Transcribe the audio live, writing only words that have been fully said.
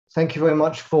Thank you very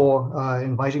much for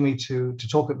inviting me to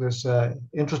talk at this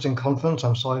interesting conference.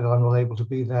 I'm sorry that I'm not able to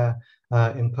be there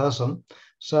in person.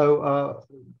 So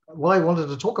what I wanted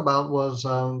to talk about was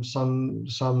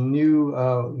some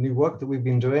new work that we've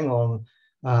been doing on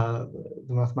the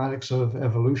mathematics of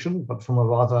evolution, but from a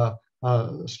rather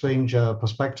strange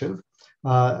perspective.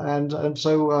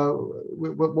 So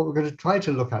what we're going to try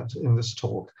to look at in this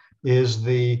talk is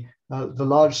the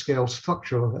large-scale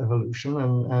structure of evolution,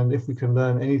 and if we can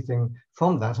learn anything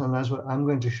from that, and as I'm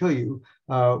going to show you,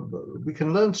 we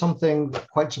can learn something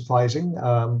quite surprising,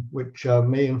 which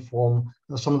may inform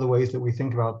some of the ways that we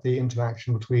think about the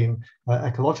interaction between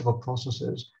ecological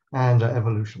processes and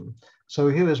evolution. So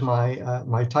here is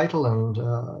my title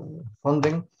and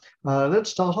funding. Let's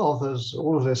start off, as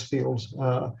all of this field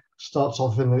starts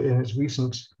off in its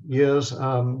recent years,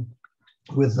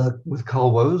 with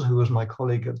Carl Woese, who was my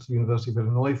colleague at the University of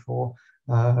Illinois for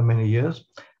many years.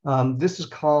 This is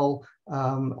Carl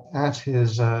at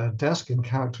his desk in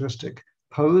characteristic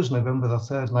pose, November the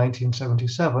 3rd,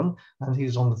 1977, and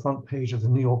he's on the front page of the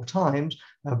New York Times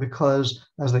because,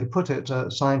 as they put it,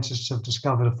 scientists have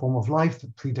discovered a form of life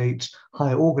that predates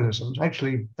higher organisms.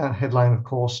 Actually, that headline, of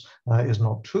course, is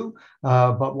not true,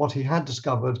 but what he had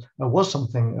discovered was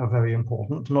something very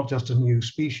important, not just a new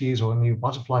species or a new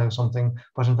butterfly or something,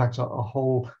 but in fact a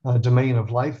whole domain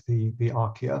of life, the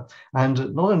archaea.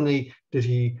 And not only did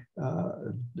he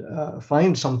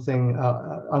find something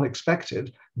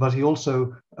unexpected, but he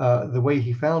also, the way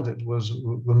he found it was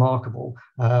remarkable.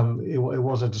 It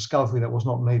was a discovery that was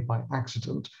not made by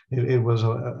accident. It was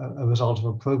a result of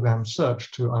a programmed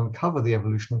search to uncover the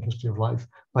evolutionary history of life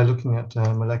by looking at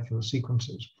molecular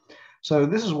sequences. So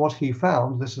this is what he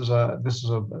found. This is a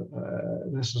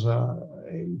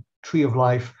tree of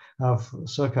life of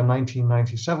circa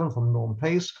 1997 from Norm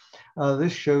Pace.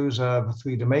 This shows the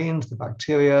three domains: the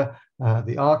bacteria,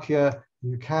 the archaea,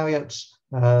 the eukaryotes.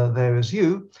 There is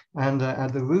you, and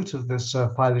at the root of this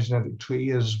phylogenetic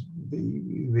tree is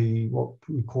the what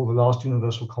we call the last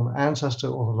universal common ancestor,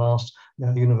 or the last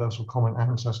universal common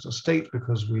ancestor state,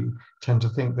 because we tend to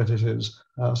think that it is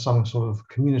some sort of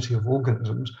community of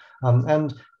organisms.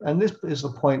 And this is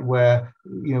the point where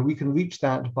we can reach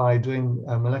that by doing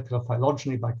molecular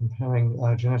phylogeny, by comparing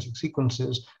genetic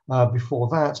sequences. Before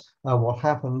that, what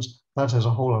happens? That is a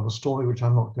whole other story, which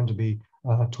I'm not going to be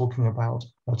talking about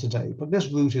today. But this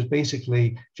root is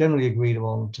basically generally agreed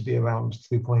on to be around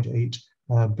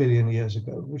 3.8 billion years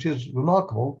ago, which is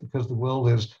remarkable because the world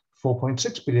is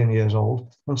 4.6 billion years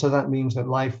old. And so that means that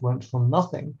life went from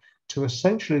nothing to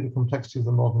essentially the complexity of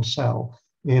the modern cell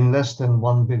in less than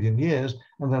 1 billion years.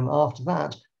 And then after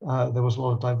that, there was a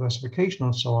lot of diversification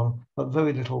and so on, but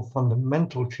very little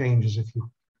fundamental changes, if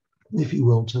you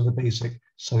will, to the basic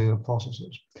cellular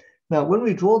processes. Now, when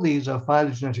we draw these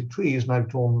phylogenetic trees, and I've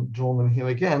drawn them here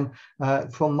again,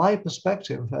 from my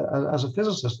perspective as a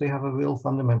physicist, they have a real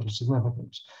fundamental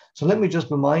significance. So let me just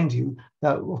remind you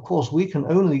that, of course, we can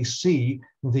only see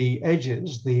the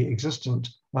edges, the existent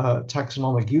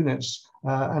taxonomic units,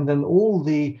 and then all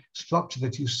the structure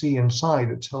that you see inside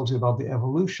that tells you about the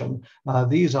evolution.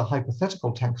 These are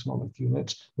hypothetical taxonomic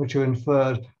units, which are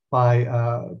inferred by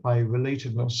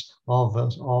relatedness of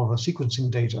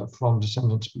sequencing data from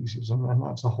descendant species, and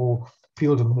that's a whole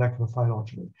field of molecular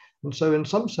phylogeny. And so in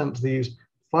some sense, these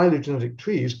phylogenetic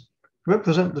trees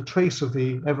represent the trace of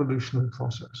the evolutionary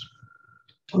process.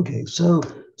 Okay, so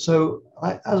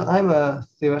I'm a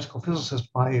theoretical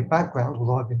physicist by background,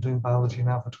 although I've been doing biology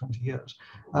now for 20 years.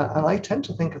 And I tend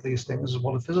to think of these things as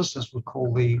what a physicist would call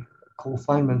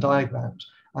Feynman diagrams.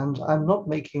 And I'm not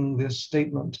making this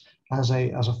statement as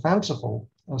a fanciful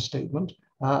statement.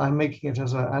 I'm making it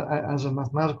as a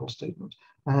mathematical statement.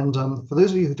 And for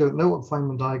those of you who don't know what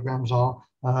Feynman diagrams are,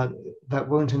 that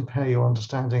won't impair your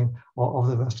understanding of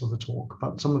the rest of the talk.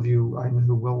 But some of you I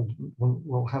know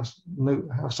will have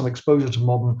some exposure to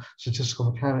modern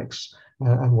statistical mechanics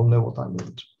and will know what that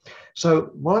means.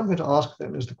 So what I'm going to ask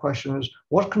them is the question is,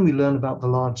 what can we learn about the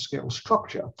large-scale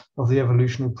structure of the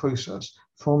evolutionary process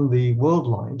from the world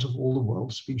lines of all the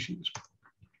world species?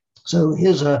 So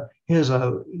here's a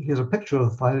picture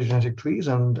of phylogenetic trees,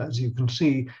 and as you can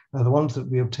see, the ones that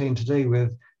we obtain today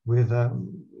with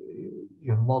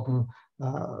modern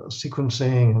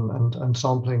sequencing and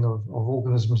sampling of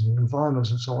organisms and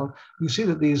environments and so on, you see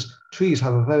that these trees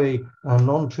have a very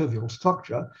non-trivial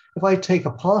structure. If I take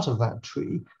a part of that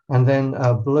tree and then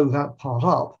blow that part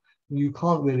up, you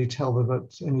can't really tell that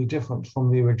it's any different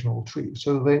from the original tree.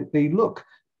 So they look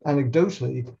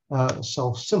anecdotally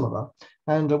self-similar.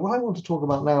 And what I want to talk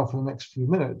about now for the next few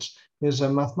minutes is a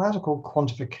mathematical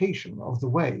quantification of the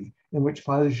way in which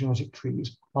phylogenetic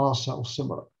trees are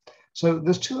self-similar. So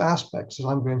there's two aspects that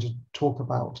I'm going to talk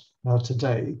about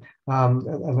today and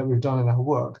that we've done in our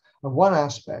work. And one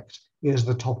aspect is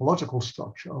the topological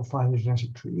structure of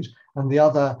phylogenetic trees, and the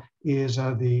other is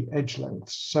the edge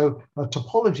lengths. So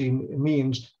topology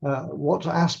means what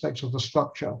aspects of the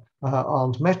structure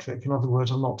aren't metric, in other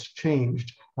words, are not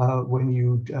changed when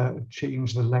you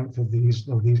change the length of these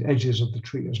edges of the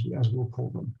tree, as we'll call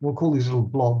them. We'll call these little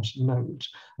blobs nodes.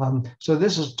 So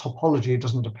this is topology. It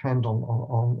doesn't depend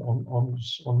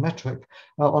on metric.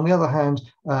 On the other hand,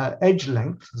 edge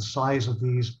length, the size of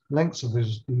these lengths of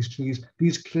these trees,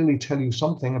 these clearly tell you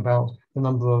something about the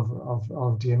number of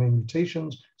DNA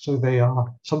mutations. So they are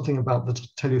something about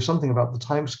tell you something about the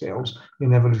timescales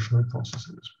in evolutionary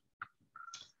processes.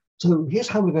 So here's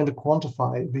how we're going to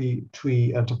quantify the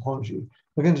tree topology.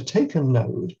 We're going to take a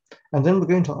node, and then we're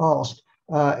going to ask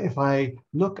if I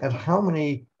look at how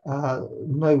many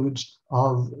nodes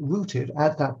are rooted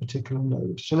at that particular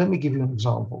node. So let me give you an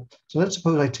example. So let's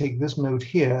suppose I take this node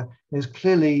here, is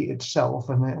clearly itself,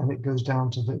 and it goes down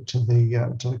to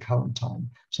the current time.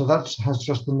 So that has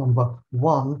just the number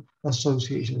 1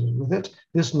 associated with it.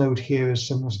 This node here is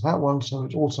similar to that one, so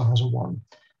it also has a 1.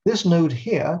 This node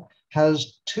here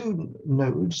has 2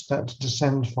 nodes that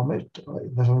descend from it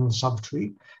that are in the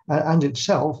subtree and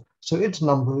itself, so its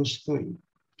number is 3.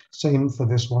 Same for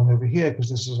this one over here, because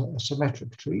this is a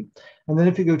symmetric tree. And then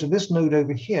if you go to this node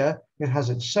over here, it has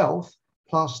itself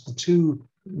plus the 2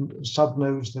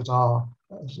 subnodes that are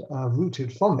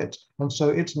rooted from it. And so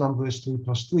its number is 3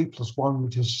 plus 3 plus 1,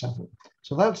 which is 7.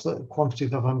 So that's the quantity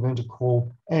that I'm going to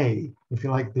call A, if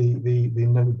you like, the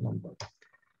node number.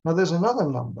 Now there's another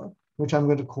number, which I'm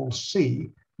going to call C,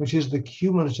 which is the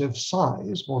cumulative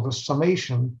size or the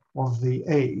summation of the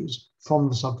A's from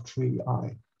the subtree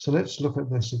I. So let's look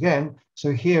at this again.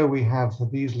 So here we have, for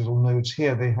these little nodes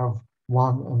here, they have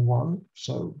 1 and 1,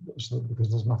 so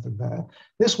because there's nothing there.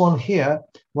 This one here,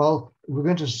 well, we're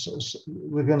going to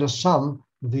sum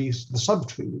the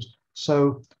subtrees.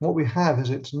 So what we have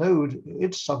is its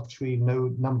subtree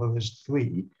node number is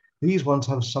 3. These ones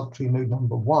have subtree node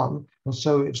number 1, and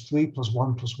so it's 3 plus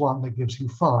 1 plus 1, that gives you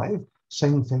 5.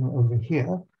 Same thing over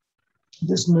here.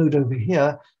 This node over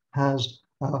here has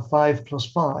 5 plus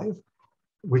 5,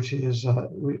 which is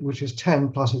 10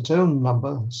 plus its own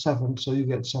number, 7, so you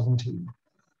get 17.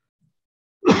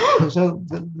 So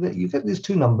you get these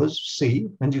two numbers, C,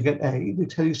 and you get A. They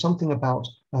tell you something about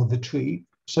the tree.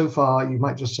 So far, you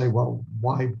might just say, well,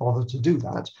 why bother to do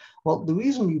that? Well, the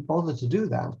reason you bother to do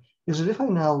that is that if I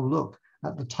now look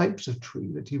at the types of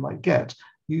tree that you might get,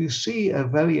 you see a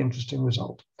very interesting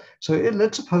result. So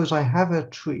let's suppose I have a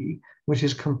tree which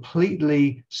is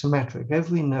completely symmetric.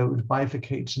 Every node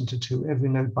bifurcates into 2. Every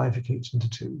node bifurcates into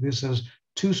 2. This is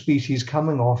 2 species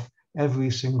coming off every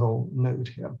single node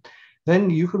here. Then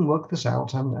you can work this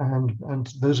out, and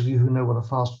those of you who know what a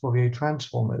fast Fourier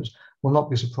transform is will not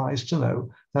be surprised to know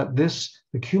that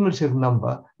the cumulative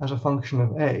number as a function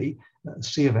of A,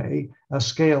 C of A,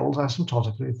 scales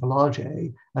asymptotically for large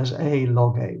A as A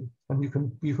log A. And you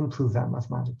can prove that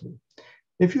mathematically.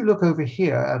 If you look over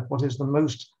here at what is the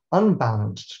most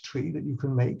unbalanced tree that you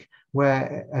can make,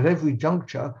 where at every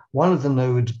juncture, one of the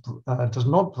nodes does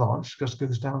not branch, just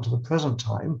goes down to the present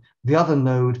time. The other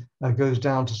node goes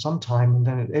down to some time, and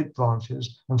then it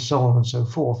branches, and so on and so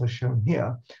forth, as shown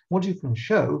here. What you can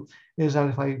show is that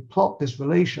if I plot this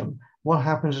relation, what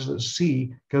happens is that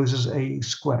C goes as A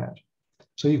squared.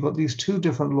 So you've got these two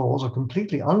different laws, a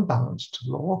completely unbalanced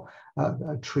law,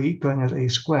 a tree going as A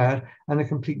squared, and a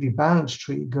completely balanced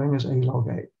tree going as A log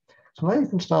A. So now you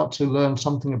can start to learn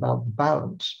something about the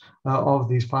balance of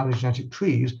these phylogenetic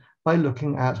trees by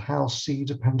looking at how C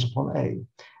depends upon A.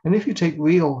 And if you take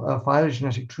real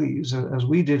phylogenetic trees, as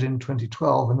we did in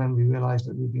 2012, and then we realized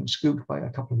that we'd been scooped by a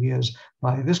couple of years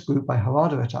by this group, by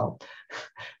Harada et al.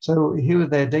 So here are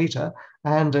their data,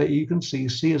 and you can see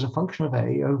C as a function of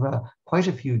A over quite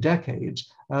a few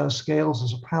decades scales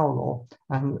as a power law,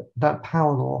 and that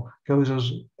power law goes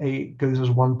as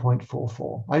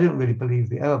 1.44. I don't really believe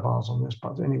the error bars on this,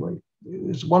 but anyway,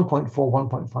 it's 1.4,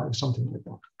 1.5, something like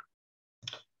that.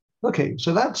 Okay,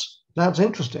 so that's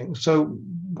interesting. So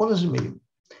what does it mean?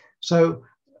 So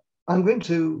I'm going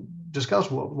to discuss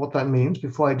what that means.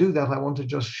 Before I do that, I want to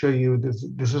just show you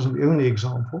this isn't the only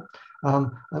example.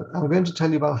 I'm going to tell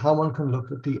you about how one can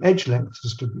look at the edge length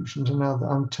distributions. And now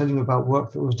I'm telling you about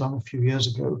work that was done a few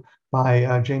years ago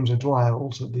by James O'Dwyer,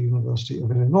 also at the University of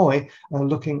Illinois,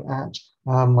 looking at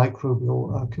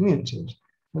microbial communities.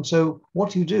 And so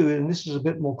what you do, and this is a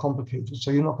bit more complicated,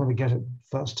 so you're not going to get it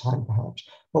first time perhaps,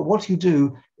 but what you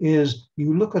do is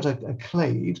you look at a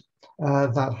clade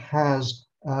that has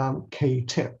K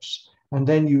tips. and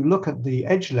then you look at the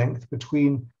edge length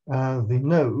between the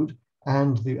node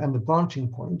and the branching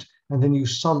point, and then you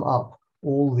sum up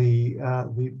all the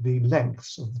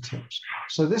lengths of the tips.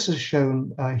 So this is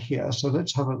shown here. So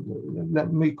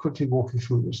let me quickly walk you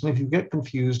through this. And if you get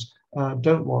confused,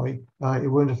 don't worry, it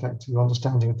won't affect your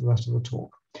understanding of the rest of the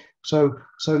talk. So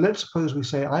let's suppose we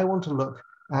say I want to look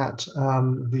at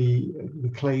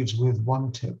the clades with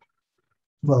one tip.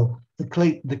 Well, the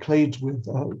clades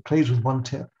with one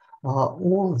tip are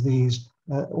all of these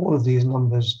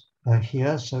numbers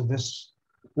here. So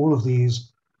all of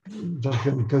these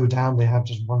just go down. They have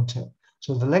just one tip.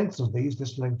 So the length of these,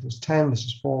 this length is 10. This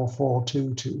is 4, 4,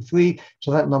 2, 2, 3.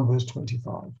 So that number is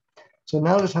 25. So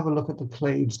now let's have a look at the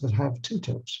clades that have two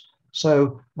tips.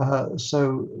 So there's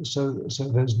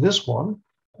this one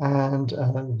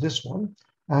and this one.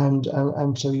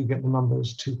 And so you get the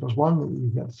numbers 2 plus 1,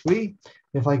 you get 3.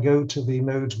 If I go to the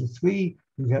nodes with 3,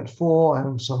 you get 4,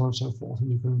 and so on and so forth,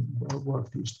 and you can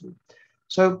work these through.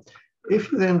 So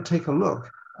if you then take a look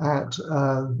at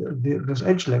this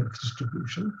edge length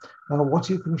distribution, what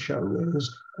you can show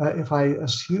is if I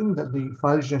assume that the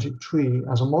phylogenetic tree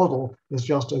as a model is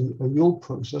just a Yule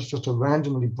process, just a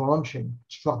randomly branching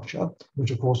structure,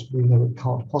 which of course we know it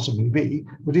can't possibly be,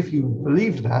 but if you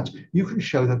believed that, you can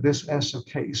show that this S of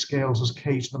k scales as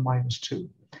k to the minus 2.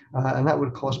 And that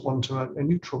would correspond to a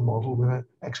neutral model with an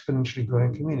exponentially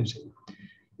growing community.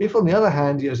 If on the other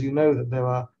hand, as you know that there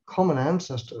are common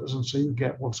ancestors, and so you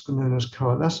get what's known as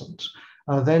coalescence,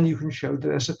 then you can show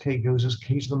that S of k goes as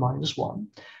k to the minus 1.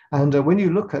 And when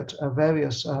you look at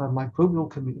various microbial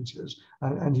communities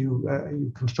and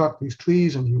you construct these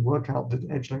trees and you work out the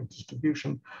edge length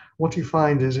distribution, what you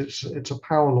find is it's a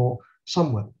power law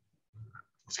somewhere,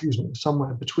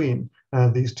 somewhere between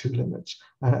these two limits.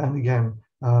 And again,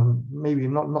 maybe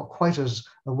not quite as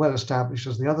well established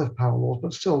as the other power laws,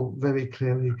 but still very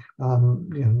clearly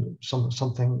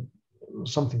something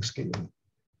scaling.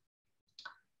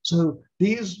 So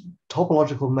these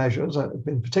topological measures,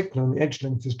 in particular in the edge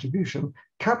length distribution,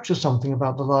 capture something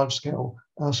about the large scale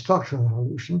structure of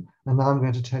evolution. And now I'm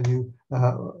going to tell you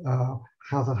how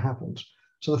that happens.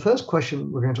 So the first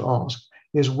question we're going to ask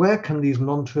is, where can these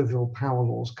non-trivial power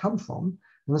laws come from?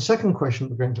 And the second question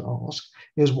we're going to ask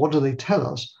is, what do they tell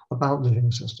us about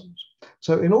living systems?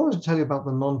 So in order to tell you about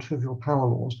the non-trivial power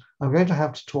laws, I'm going to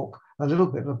have to talk a little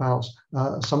bit about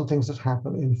some things that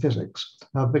happen in physics,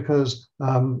 because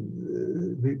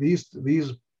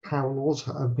these power laws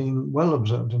have been well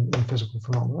observed in physical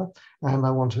phenomena, and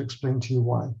I want to explain to you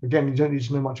why. Again, you don't need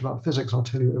to know much about physics. I'll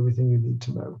tell you everything you need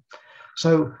to know.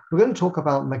 So we're going to talk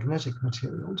about magnetic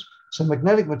materials. So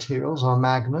magnetic materials are a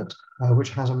magnet,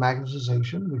 which has a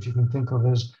magnetization, which you can think of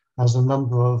as the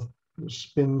number of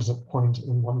spins that point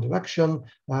in one direction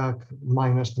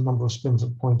minus the number of spins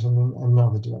that point in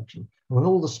another direction. And when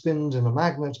all the spins in a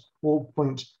magnet all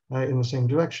point in the same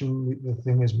direction, the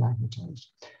thing is magnetized.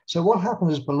 So what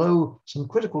happens is, below some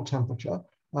critical temperature,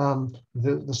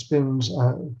 the spins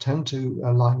tend to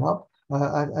line up.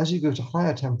 As you go to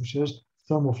higher temperatures,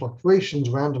 thermal fluctuations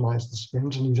randomize the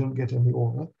spins and you don't get any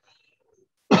order.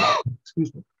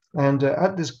 Excuse me. And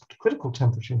at this critical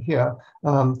temperature here,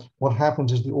 what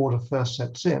happens is the order first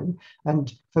sets in. And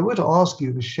if I were to ask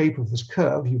you the shape of this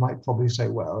curve, you might probably say,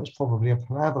 well, it's probably a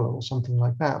parabola or something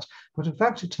like that. But in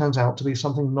fact, it turns out to be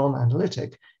something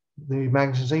non-analytic. The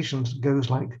magnetization goes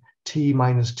like T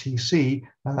minus Tc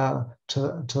to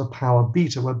the power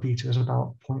beta, where beta is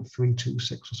about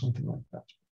 0.326 or something like that.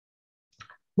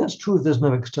 That's true if there's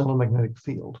no external magnetic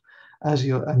field and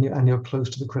you're close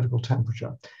to the critical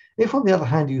temperature. If, on the other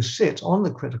hand, you sit on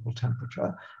the critical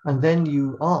temperature and then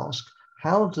you ask,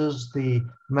 how does the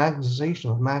magnetization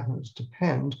of magnets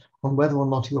depend on whether or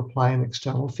not you apply an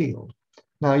external field?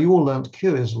 Now, you all learned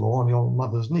Curie's law on your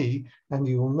mother's knee, and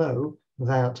you will know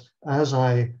that as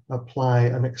I apply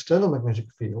an external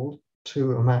magnetic field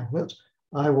to a magnet,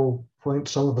 I will point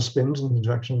some of the spins in the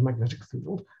direction of the magnetic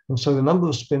field. And so the number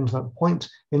of spins that point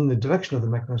in the direction of the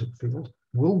magnetic field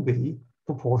will be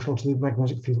proportional to the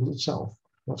magnetic field itself.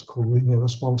 That's called linear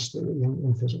response theory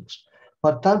in physics.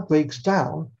 But that breaks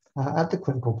down at the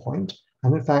critical point.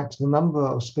 And in fact, the number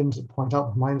of spins that point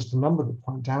up minus the number that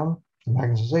point down, the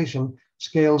magnetization,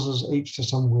 scales as h to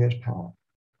some weird power.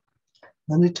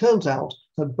 And it turns out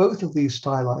that both of these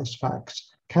stylized facts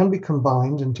can be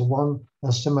combined into one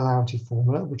similarity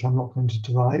formula, which I'm not going to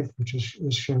derive, which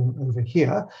is shown over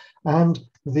here. And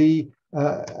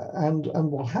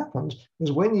what happens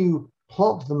is, when you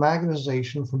plot the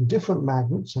magnetization from different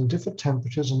magnets and different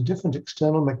temperatures and different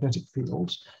external magnetic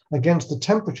fields against the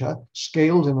temperature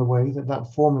scaled in a way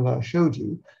that formula showed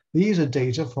you, these are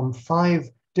data from 5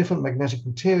 different magnetic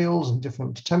materials and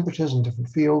different temperatures and different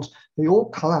fields, they all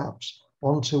collapse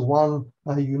onto one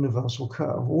universal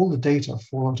curve. All the data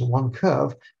fall onto one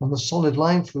curve, and the solid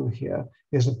line through here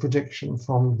is a prediction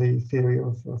from the theory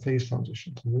of phase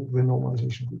transition, to the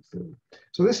renormalization group theory.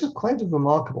 So this is quite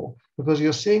remarkable because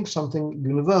you're seeing something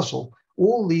universal.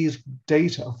 All these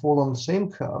data fall on the same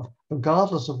curve,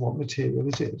 regardless of what material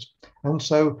it is. And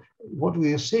so what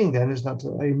we are seeing then is that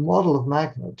a model of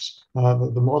magnets,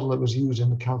 the model that was used in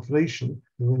the calculation,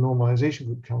 the renormalization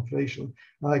group calculation,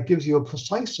 gives you a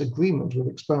precise agreement with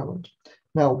experiment.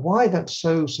 Now, why that's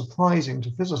so surprising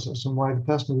to physicists and why the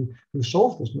person who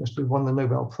solved this mystery won the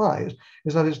Nobel Prize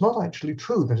is that it's not actually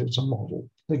true that it's a model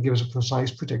that gives a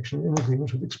precise prediction in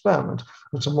agreement with experiment.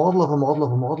 It's a model of a model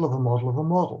of a model of a model of a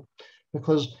model.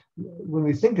 Because when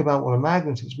we think about what a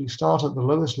magnet is, we start at the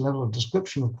lowest level of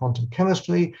description of quantum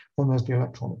chemistry, then there's the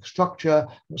electronic structure,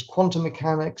 there's quantum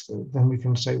mechanics, then we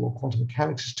can say, well, quantum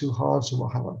mechanics is too hard, so we'll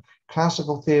have a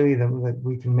classical theory, then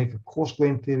we can make a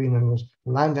coarse-grained theory, and then there's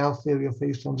the Landau theory of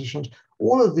phase transitions.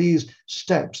 All of these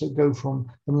steps that go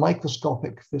from the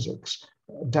microscopic physics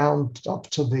down up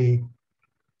to the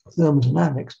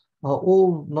thermodynamics are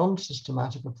all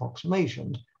non-systematic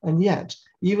approximations. And yet,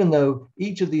 even though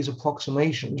each of these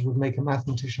approximations would make a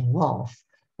mathematician laugh,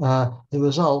 the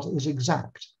result is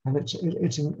exact. And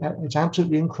it's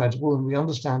absolutely incredible, and we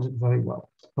understand it very well.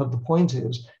 But the point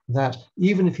is that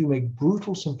even if you make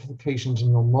brutal simplifications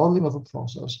in your modeling of a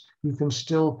process, you can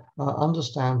still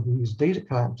understand these data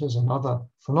collapses and other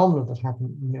phenomena that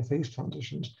happen near phase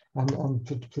transitions and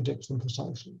predict them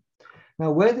precisely.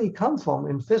 Now, where they come from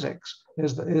in physics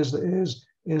is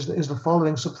the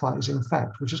following surprising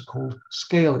fact, which is called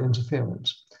scale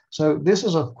interference. So this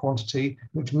is a quantity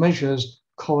which measures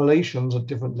correlations at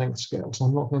different length scales.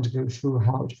 I'm not going to go through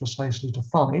how it's precisely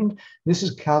defined. This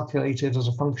is calculated as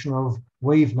a function of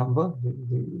wave number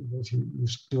that you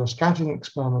do a scattering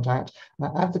experiment at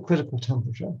the critical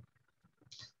temperature.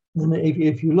 And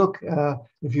if you look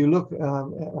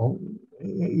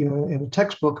in a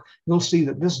textbook, you'll see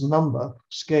that this number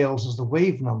scales as the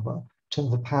wave number to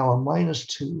the power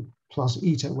 -2 plus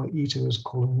eta, where eta is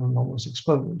called an anomalous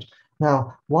exponent.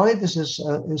 Now, why this is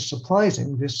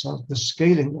surprising, this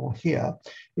scaling law here,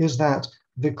 is that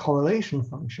the correlation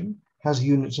function has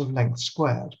units of length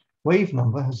squared. Wave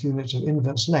number has units of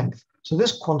inverse length. So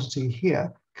this quantity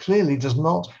here clearly does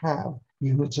not have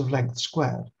units of length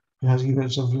squared. It has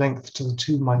units of length to the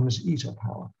 2 minus eta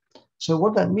power. So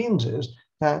what that means is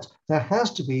that there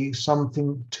has to be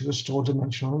something to restore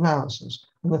dimensional analysis.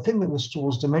 And the thing that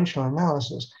restores dimensional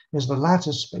analysis is the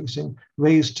lattice spacing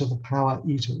raised to the power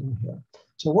eta in here.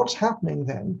 So what's happening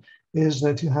then is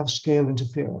that you have scale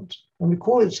interference. And we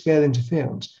call it scale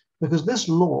interference because this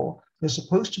law is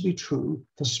supposed to be true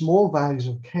for small values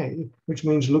of k, which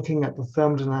means looking at the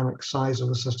thermodynamic size of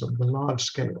the system, the large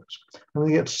scales. And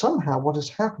yet somehow what is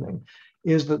happening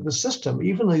is that the system,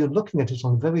 even though you're looking at it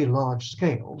on very large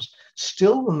scales,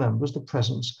 still remembers the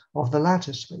presence of the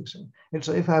lattice spacing. It's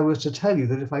if I was to tell you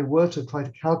that if I were to try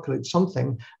to calculate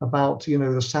something about,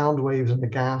 the sound waves in the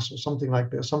gas or something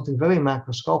like this, something very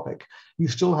macroscopic, you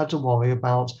still had to worry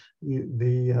about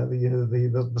the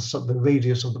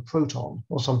radius of the proton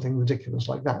or something ridiculous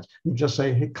like that. You just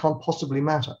say it can't possibly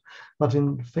matter. But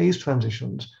in phase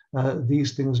transitions,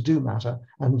 these things do matter,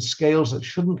 and scales that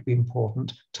shouldn't be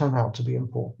important turn out to be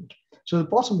important. So the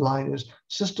bottom line is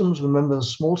systems remember the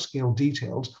small scale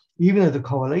details, even though the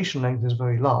correlation length is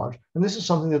very large. And this is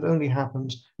something that only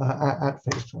happens at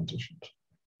phase transitions.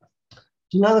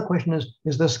 So now the question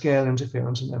is there scale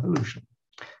interference in evolution?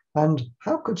 And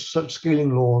how could such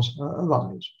scaling laws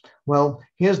arise? Well,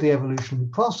 here's the evolutionary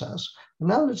process. And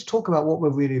now let's talk about what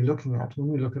we're really looking at when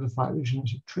we look at a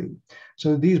phylogenetic tree.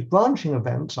 So these branching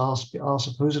events are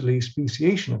supposedly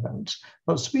speciation events,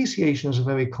 but speciation is a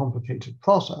very complicated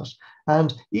process.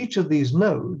 And each of these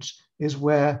nodes is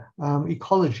where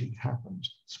ecology happens.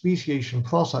 Speciation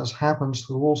process happens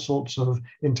through all sorts of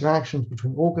interactions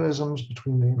between organisms,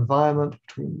 between the environment,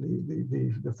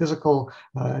 between the physical,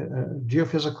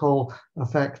 geophysical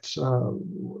effects,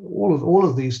 all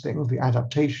of these things, the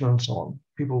adaptation and so on.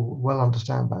 People well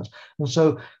understand that. And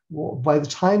so by the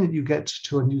time that you get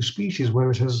to a new species where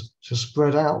it has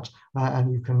spread out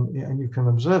and you can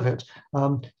observe it,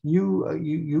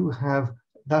 you have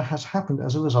that has happened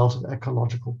as a result of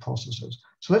ecological processes.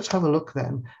 So let's have a look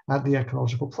then at the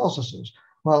ecological processes.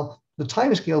 Well, the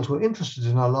timescales we're interested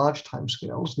in are large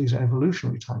timescales. These are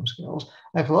evolutionary timescales.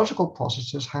 Ecological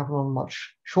processes happen on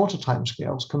much shorter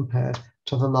timescales compared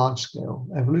to the large-scale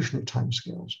evolutionary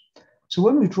timescales. So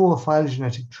when we draw a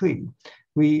phylogenetic tree,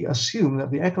 we assume that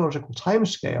the ecological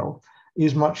timescale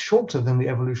is much shorter than the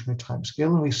evolutionary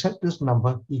timescale, and we set this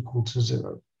number equal to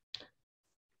 0.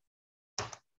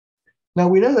 Now,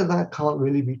 we know that that can't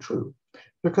really be true,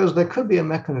 because there could be a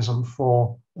mechanism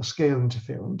for a scale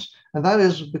interference, and that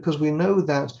is because we know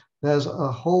that there's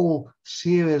a whole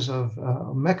series of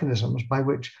mechanisms by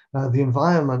which the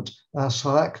environment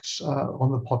selects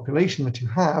on the population that you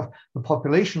have, the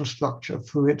population structure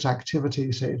through its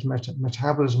activity, say its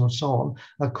metabolism and so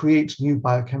on, creates new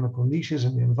biochemical niches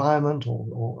in the environment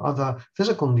or other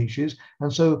physical niches.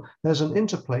 And so there's an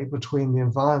interplay between the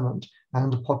environment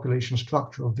and the population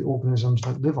structure of the organisms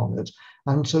that live on it.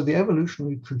 And so the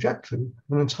evolutionary trajectory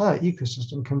of an entire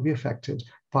ecosystem can be affected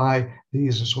by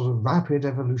these sort of rapid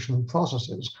evolutionary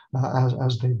processes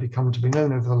as they become to be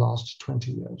known over the last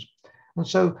 20 years. And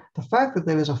so the fact that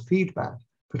there is a feedback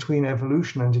between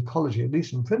evolution and ecology, at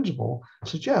least in principle,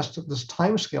 suggests that this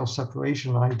timescale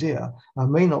separation idea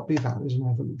may not be valid in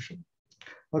evolution.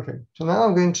 Okay, so now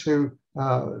I'm going to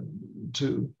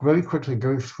very quickly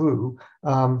go through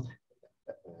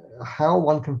how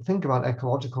one can think about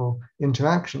ecological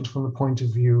interactions from the point of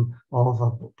view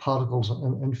of particles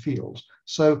and fields.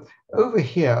 So over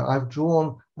here, I've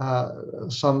drawn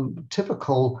some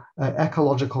typical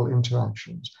ecological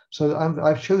interactions. So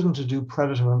I've chosen to do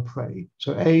predator and prey.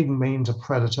 So A means a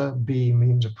predator, B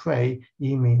means a prey,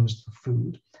 E means the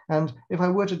food. And if I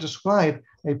were to describe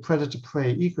a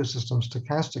predator-prey ecosystem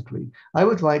stochastically, I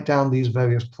would write down these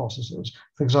various processes.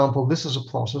 For example, this is a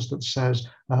process that says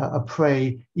a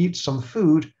prey eats some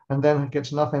food and then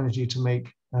gets enough energy to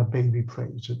make a baby prey.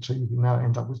 So you can now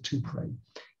end up with 2 prey.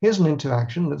 Here's an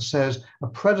interaction that says a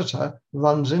predator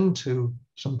runs into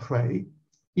some prey,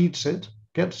 eats it,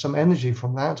 gets some energy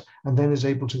from that, and then is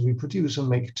able to reproduce and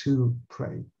make 2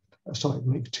 prey.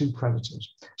 Make 2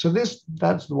 predators. So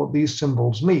that's what these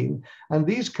symbols mean. And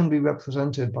these can be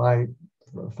represented by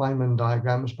Feynman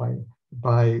diagrams, by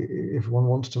if one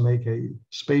wants to make a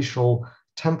spatial,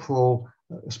 temporal,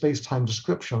 space-time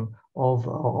description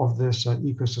of this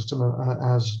ecosystem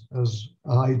as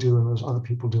I do and as other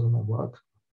people do in their work.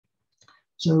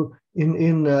 So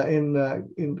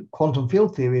in quantum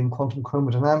field theory, in quantum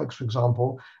chromodynamics, for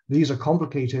example, these are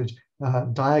complicated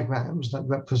diagrams that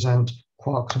represent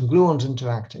quarks and gluons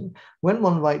interacting. When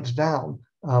one writes down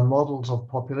models of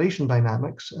population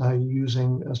dynamics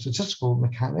using statistical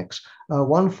mechanics,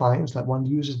 one finds that one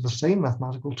uses the same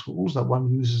mathematical tools that one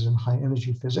uses in high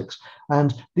energy physics.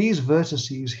 And these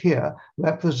vertices here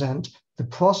represent the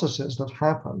processes that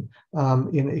happen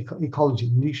in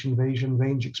ecology: niche invasion,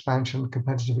 range expansion,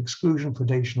 competitive exclusion,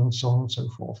 predation, and so on and so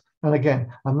forth. And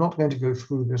again, I'm not going to go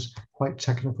through this quite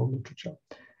technical literature.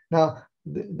 Now,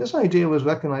 this idea was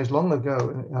recognized long ago,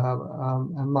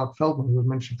 and Mark Feldman, who was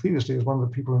mentioned previously, is one of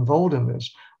the people involved in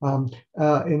this, in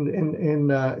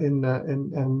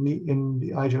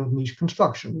the idea of niche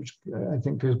construction, which I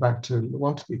think goes back to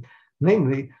quantifies.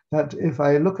 Namely, that if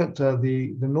I look at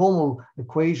the normal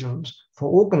equations for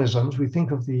organisms, we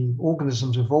think of the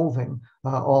organisms evolving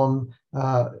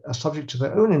subject to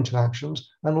their own interactions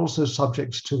and also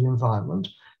subject to the environment.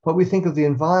 But we think of the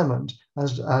environment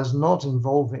as not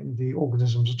involving the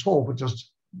organisms at all, but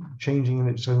just changing in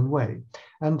its own way.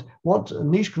 And what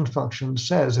niche construction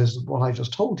says is what I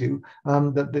just told you,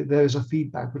 that there is a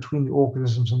feedback between the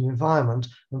organisms and the environment.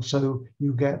 And so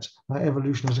you get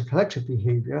evolution as a collective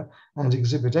behavior. And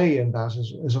exhibit A in that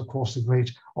is of course, the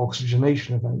great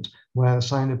oxygenation event, where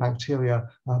cyanobacteria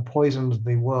poisoned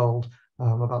the world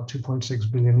about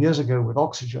 2.6 billion years ago with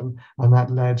oxygen, and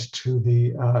that led to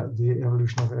the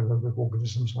evolution of aerobic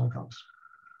organisms like us.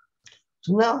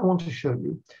 So now I want to show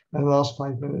you, in the last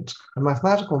 5 minutes, a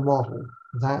mathematical model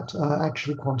that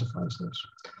actually quantifies this.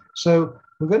 So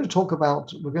we're going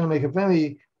to make a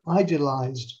very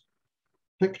idealized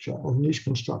picture of niche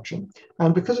construction.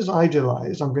 And because it's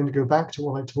idealized, I'm going to go back to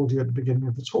what I told you at the beginning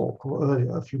of the talk, or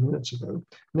earlier, a few minutes ago,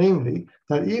 namely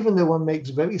that even though one makes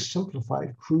very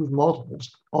simplified, crude models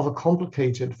of a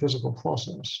complicated physical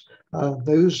process,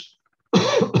 those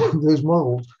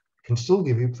models can still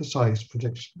give you precise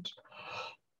predictions.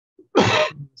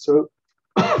 So,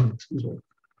 excuse me.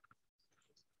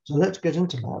 So let's get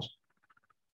into that.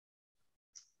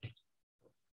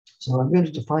 So I'm going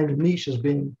to define a niche as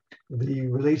being the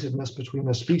relatedness between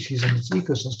a species and its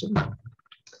ecosystem.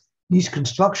 Niche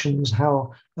construction is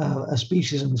how a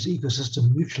species and its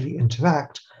ecosystem mutually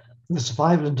interact. The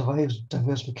survival and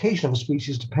diversification of a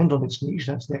species depend on its niche,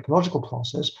 that's the ecological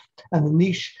process, and the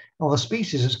niche of a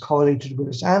species is correlated with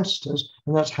its ancestors,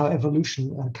 and that's how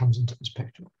evolution comes into this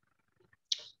picture.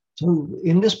 So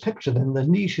in this picture, then, the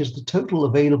niche is the total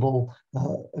available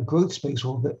growth space,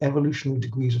 or the evolutionary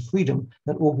degrees of freedom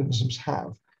that organisms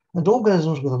have. And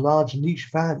organisms with a large niche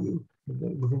value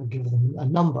we're going to give them a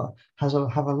number, have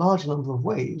a large number of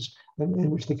ways in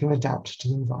which they can adapt to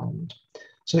the environment.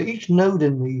 So each node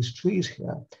in these trees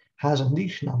here has a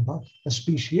niche number, a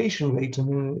speciation rate,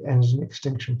 and an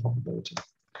extinction probability.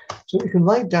 So we can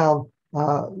write down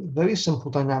very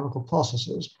simple dynamical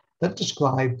processes that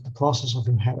describe the process of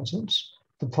inheritance,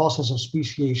 the process of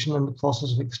speciation, and the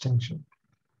process of extinction.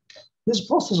 This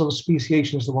process of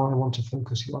speciation is the one I want to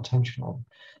focus your attention on.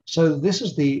 So this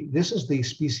is the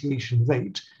speciation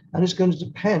rate, and it's going to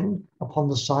depend upon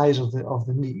the size of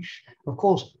the niche. Of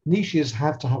course, niches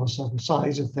have to have a certain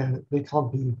size. If you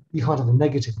can't have a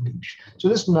negative niche. So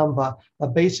this number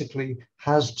basically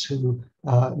has to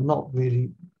not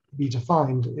really be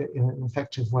defined in an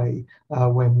effective way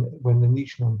when the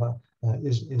niche number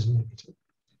is negative.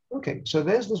 Okay, so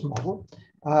there's this model,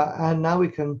 and now we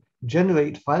can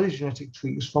generate phylogenetic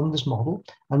trees from this model,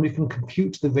 and we can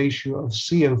compute the ratio of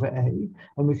C over A,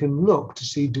 and we can look to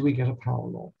see, do we get a power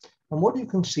law? And what you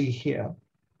can see here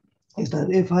is that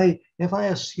if I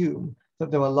assume that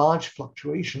there are large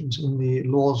fluctuations in the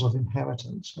laws of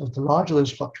inheritance, as the larger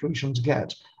those fluctuations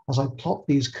get, as I plot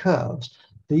these curves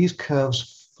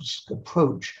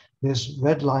approach this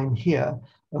red line here,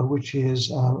 which is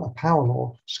a power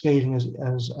law scaling as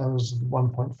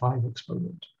 1.5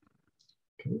 exponent.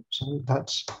 Okay, so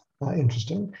that's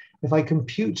interesting. If I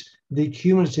compute the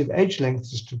cumulative edge length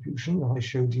distribution that I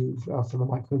showed you for the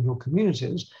microbial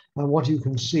communities, what you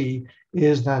can see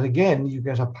is that again you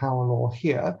get a power law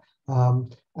here,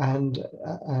 and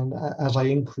as I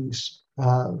increase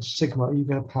sigma, you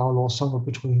get a power law somewhere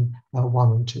between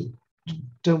 1 and 2.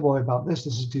 Don't worry about this.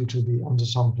 This is due to the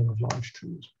undersampling of large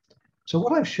trees. So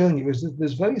what I've shown you is that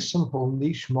this very simple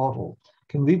niche model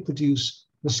can reproduce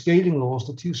the scaling laws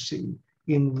that you see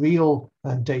in real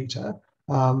data,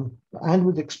 and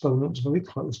with exponents very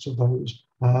close to those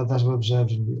that are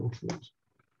observed in real trees.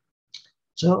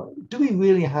 So do we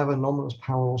really have anomalous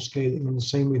power law scaling in the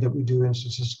same way that we do in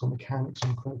statistical mechanics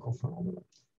and critical phenomena?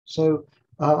 So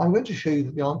I'm going to show you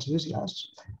that the answer is yes.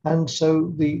 And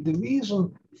so the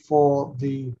reason for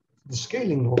the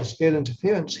scaling law, the scale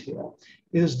interference here,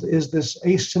 is this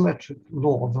asymmetric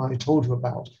law that I told you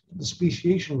about. The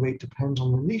speciation rate depends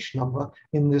on the niche number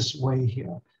in this way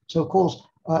here. So of course,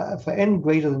 for n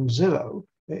greater than 0,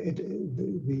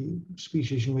 the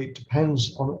speciation rate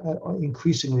depends on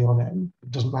increasingly on n.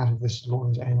 It doesn't matter if this law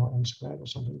is n or n squared or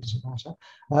something, it doesn't matter.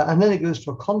 And then it goes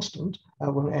to a constant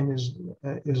when n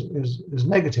is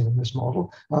negative in this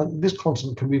model. This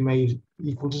constant can be made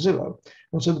equal to 0.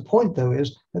 And so the point though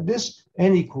is that this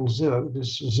n equals 0,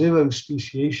 this 0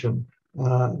 speciation,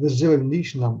 this 0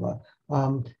 niche number,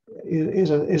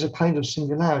 is a kind of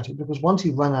singularity, because once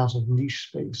you run out of niche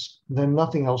space, then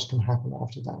nothing else can happen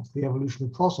after that. The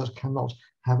evolutionary process cannot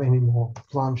have any more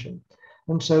branching.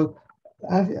 And so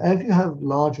as you have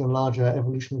larger and larger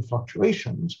evolutionary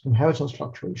fluctuations, inheritance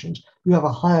fluctuations, you have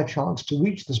a higher chance to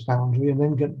reach this boundary and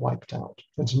then get wiped out.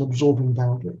 It's an absorbing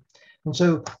boundary. And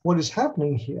so what is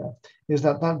happening here is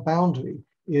that boundary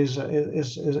is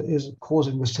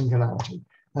causing the singularity.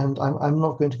 And I'm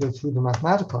not going to go through the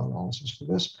mathematical analysis for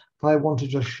this, but I want to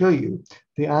just show you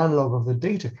the analog of the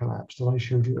data collapse that I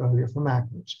showed you earlier for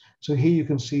magnets. So here you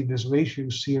can see this ratio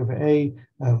C over A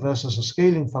versus a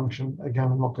scaling function.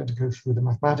 Again, I'm not going to go through the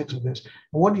mathematics of this.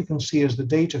 And what you can see is the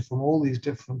data from all these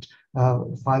different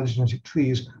phylogenetic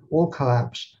trees all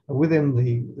collapse within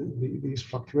these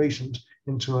fluctuations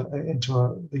into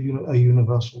a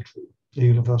universal tree, a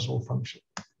universal function.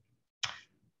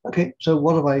 Okay, so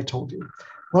what have I told you?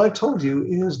 What I told you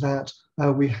is that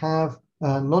we have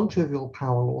non-trivial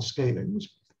power law scalings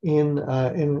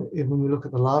when we look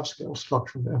at the large-scale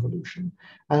structure of evolution,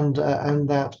 and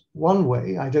that one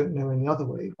way, I don't know any other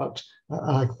way, but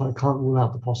I can't rule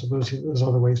out the possibility that there's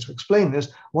other ways to explain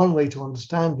this. One way to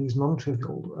understand these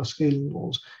non-trivial scaling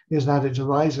laws is that it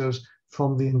arises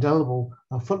from the indelible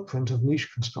footprint of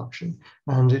niche construction,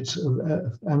 and it's,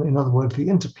 in other words, the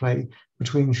interplay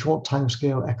between short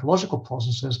timescale ecological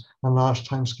processes and large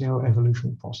timescale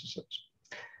evolutionary processes.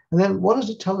 And then what does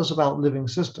it tell us about living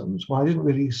systems? Well, I didn't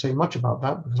really say much about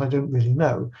that because I don't really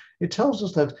know. It tells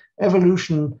us that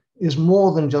evolution is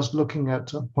more than just looking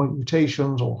at point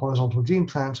mutations or horizontal gene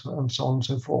plants and so on and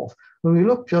so forth. When we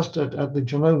look just at the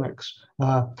genomics,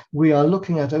 we are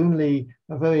looking at only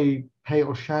a very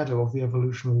pale shadow of the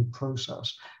evolutionary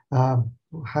process.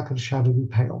 How could a shadow be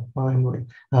pale? Well, anyway,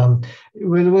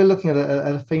 we're looking at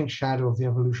a faint shadow of the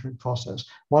evolutionary process.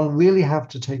 One really have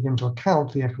to take into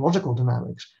account the ecological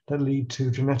dynamics that lead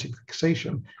to genetic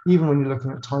fixation, even when you're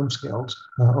looking at timescales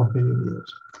of billion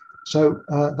years. So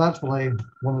that's what I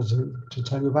wanted to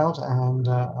tell you about, and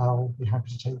I'll be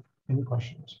happy to take any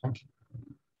questions. Thank you.